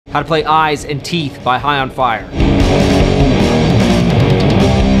how to play Eyes and Teeth by High on Fire.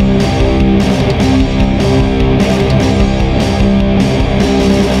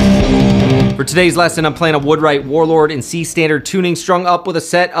 For today's lesson, I'm playing a Woodwright Warlord in C standard tuning, strung up with a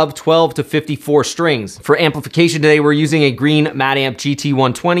set of 12 to 54 strings. For amplification today, we're using a green Matamp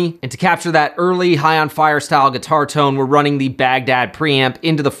GT120, and to capture that early High on Fire style guitar tone, we're running the Baghdad Preamp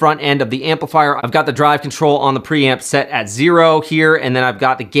into the front end of the amplifier. I've got the drive control on the preamp set at 0 here, and then I've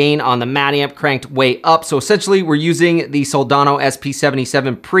got the gain on the Matamp cranked way up. So essentially, we're using the Soldano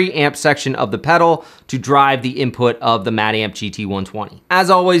SP77 preamp section of the pedal to drive the input of the Matamp GT120.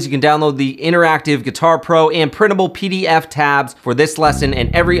 As always, you can download the Interactive Guitar Pro and printable PDF tabs for this lesson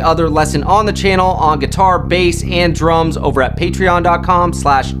and every other lesson on the channel on guitar, bass, and drums over at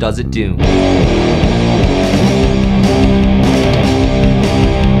patreon.com/doesitdoom.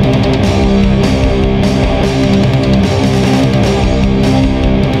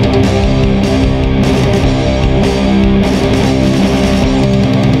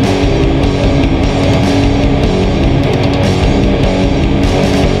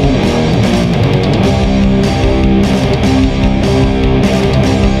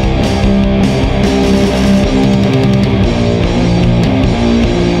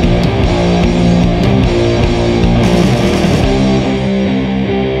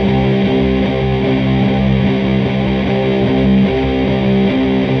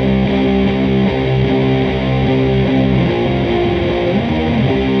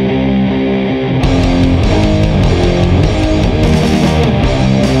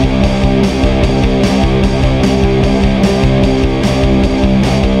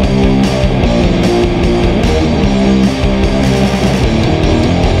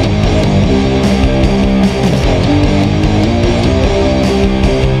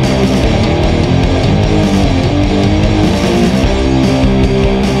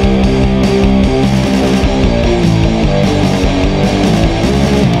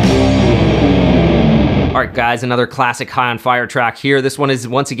 Alright guys, another classic High on Fire track here. This one is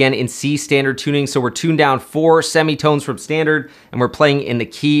once again in C standard tuning, so we're tuned down 4 semitones from standard, and we're playing in the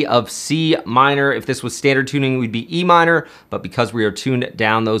key of C minor. If this was standard tuning, we'd be E minor, but because we are tuned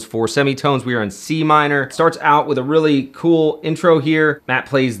down those 4 semitones, we are in C minor. It starts out with a really cool intro here. Matt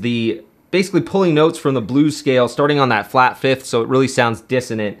plays the, basically pulling notes from the blues scale, starting on that flat 5th, so it really sounds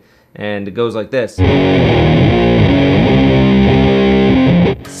dissonant, and it goes like this.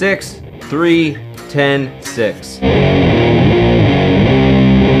 6, 3, 10, 6. And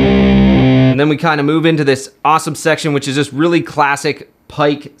then we kind of move into this awesome section, which is just really classic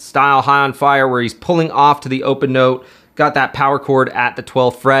Pike style High on Fire, where he's pulling off to the open note, got that power chord at the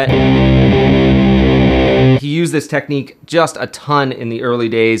 12th fret. He used this technique just a ton in the early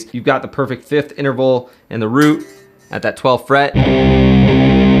days. You've got the perfect 5th interval and the root at that 12th fret.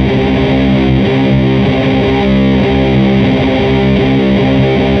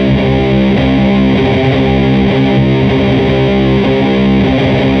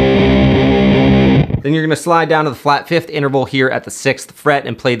 Then you're gonna slide down to the flat 5th interval here at the 6th fret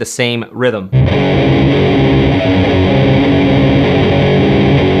and play the same rhythm.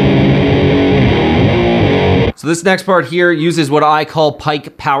 So this next part here uses what I call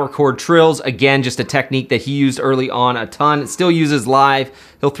Pike power chord trills. Again, just a technique that he used early on a ton. It still uses live.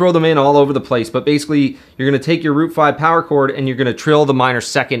 He'll throw them in all over the place, but basically you're gonna take your root 5 power chord and you're gonna trill the minor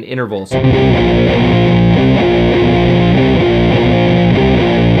 2nd intervals.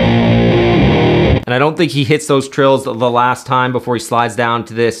 And I don't think he hits those trills the last time before he slides down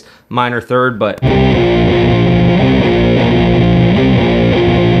to this minor 3rd, but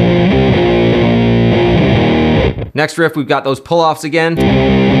next riff, we've got those pull-offs again.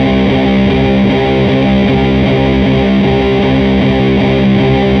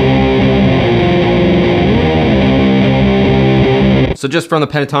 So just from the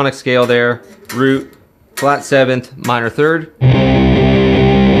pentatonic scale there, root, flat 7th, minor 3rd.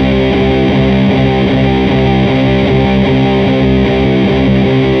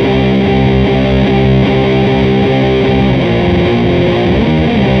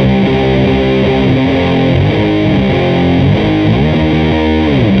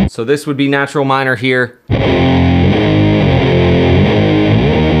 So this would be natural minor here.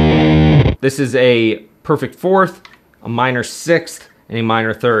 This is a perfect 4th, a minor 6th, and a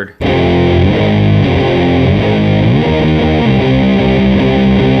minor 3rd.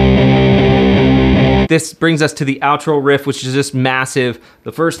 This brings us to the outro riff, which is just massive.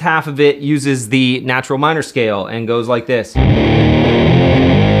 The first half of it uses the natural minor scale and goes like this.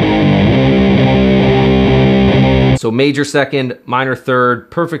 So major 2nd, minor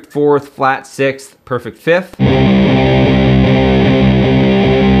 3rd, perfect 4th, flat 6th, perfect 5th.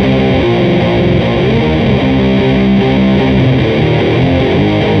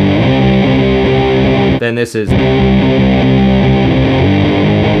 misses.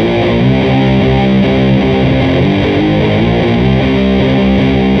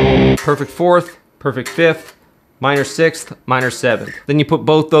 Perfect fourth, perfect fifth, minor sixth, minor seventh. Then you put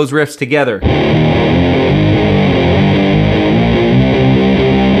both those riffs together.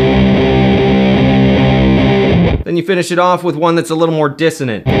 Then you finish it off with one that's a little more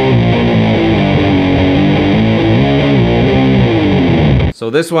dissonant. So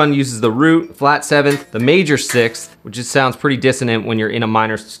this one uses the root, flat seventh, the major sixth, which just sounds pretty dissonant when you're in a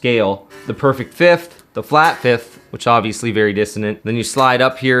minor scale, the perfect fifth, the flat fifth, which obviously very dissonant. Then you slide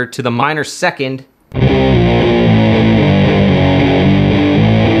up here to the minor second.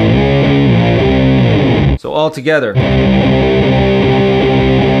 So all together.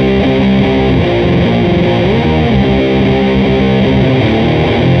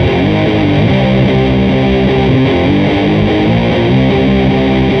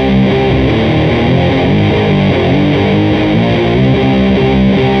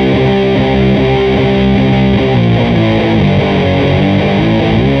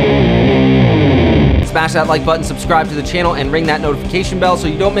 Smash that like button, subscribe to the channel, and ring that notification bell so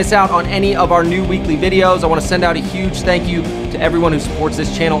you don't miss out on any of our new weekly videos. I want to send out a huge thank you to everyone who supports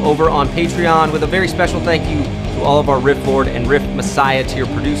this channel over on Patreon, with a very special thank you to all of our Riff Lord and Riff Messiah tier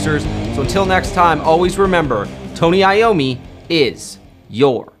producers. So until next time, always remember, Tony Iommi is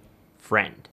your friend.